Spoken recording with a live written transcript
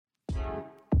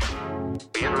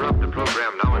We interrupt the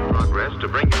program now in progress to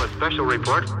bring you a special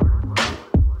report.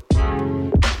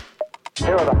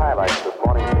 Here are the highlights this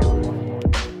morning's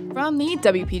news. From the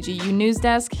WPGU News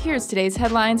Desk, here's today's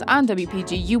headlines on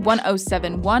WPGU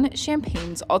 1071,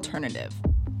 Champaign's Alternative.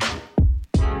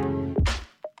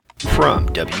 From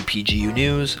WPGU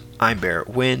News, I'm Barrett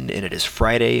Wynn, and it is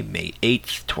Friday, May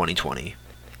 8th, 2020.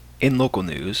 In local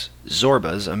news,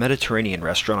 Zorba's, a Mediterranean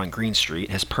restaurant on Green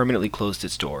Street, has permanently closed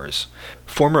its doors.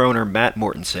 Former owner Matt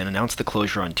Mortensen announced the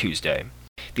closure on Tuesday.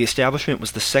 The establishment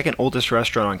was the second oldest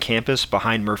restaurant on campus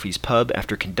behind Murphy's Pub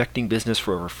after conducting business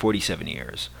for over 47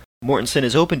 years. Mortensen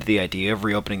is open to the idea of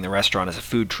reopening the restaurant as a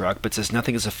food truck, but says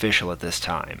nothing is official at this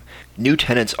time. New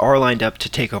tenants are lined up to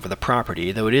take over the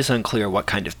property, though it is unclear what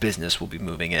kind of business will be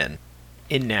moving in.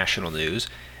 In national news,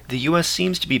 the U.S.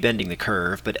 seems to be bending the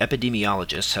curve, but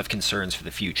epidemiologists have concerns for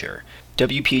the future.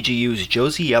 WPGU's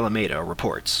Josie Alameda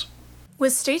reports.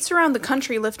 With states around the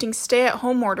country lifting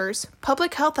stay-at-home orders,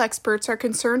 public health experts are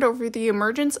concerned over the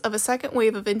emergence of a second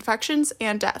wave of infections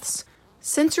and deaths.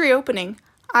 Since reopening,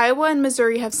 Iowa and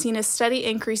Missouri have seen a steady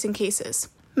increase in cases.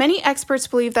 Many experts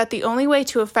believe that the only way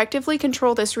to effectively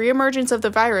control this reemergence of the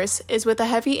virus is with a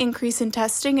heavy increase in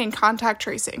testing and contact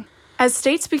tracing. As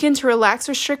states begin to relax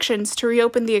restrictions to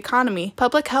reopen the economy,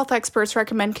 public health experts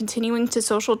recommend continuing to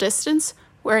social distance,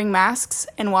 wearing masks,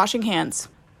 and washing hands.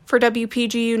 For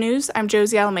WPGU News, I'm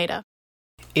Josie Alameda.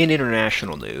 In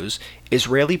international news,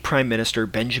 Israeli Prime Minister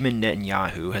Benjamin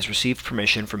Netanyahu has received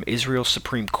permission from Israel's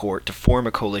Supreme Court to form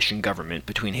a coalition government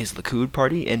between his Likud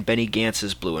party and Benny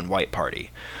Gantz's Blue and White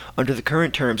Party. Under the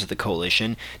current terms of the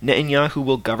coalition, Netanyahu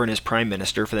will govern as Prime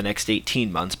Minister for the next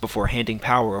 18 months before handing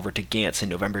power over to Gantz in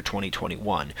November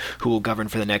 2021, who will govern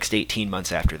for the next 18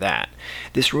 months after that.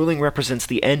 This ruling represents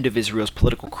the end of Israel's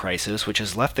political crisis, which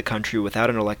has left the country without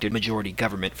an elected majority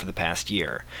government for the past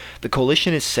year. The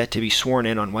coalition is set to be sworn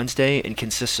in on Wednesday and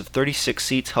consists of 36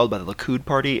 seats held by the Likud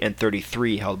Party and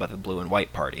 33 held by the Blue and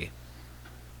White Party.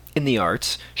 In the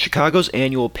arts, Chicago's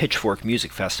annual Pitchfork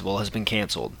Music Festival has been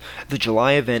canceled. The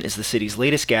July event is the city's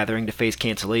latest gathering to face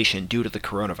cancellation due to the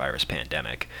coronavirus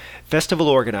pandemic. Festival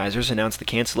organizers announced the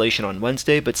cancellation on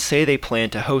Wednesday, but say they plan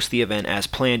to host the event as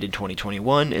planned in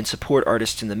 2021 and support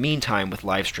artists in the meantime with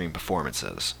live stream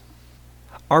performances.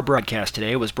 Our broadcast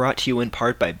today was brought to you in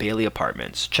part by Bailey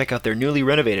Apartments. Check out their newly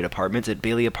renovated apartments at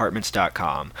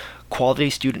BaileyApartments.com. Quality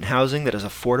student housing that is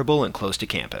affordable and close to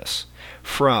campus.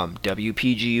 From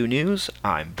WPGU News,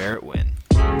 I'm Barrett Wynn.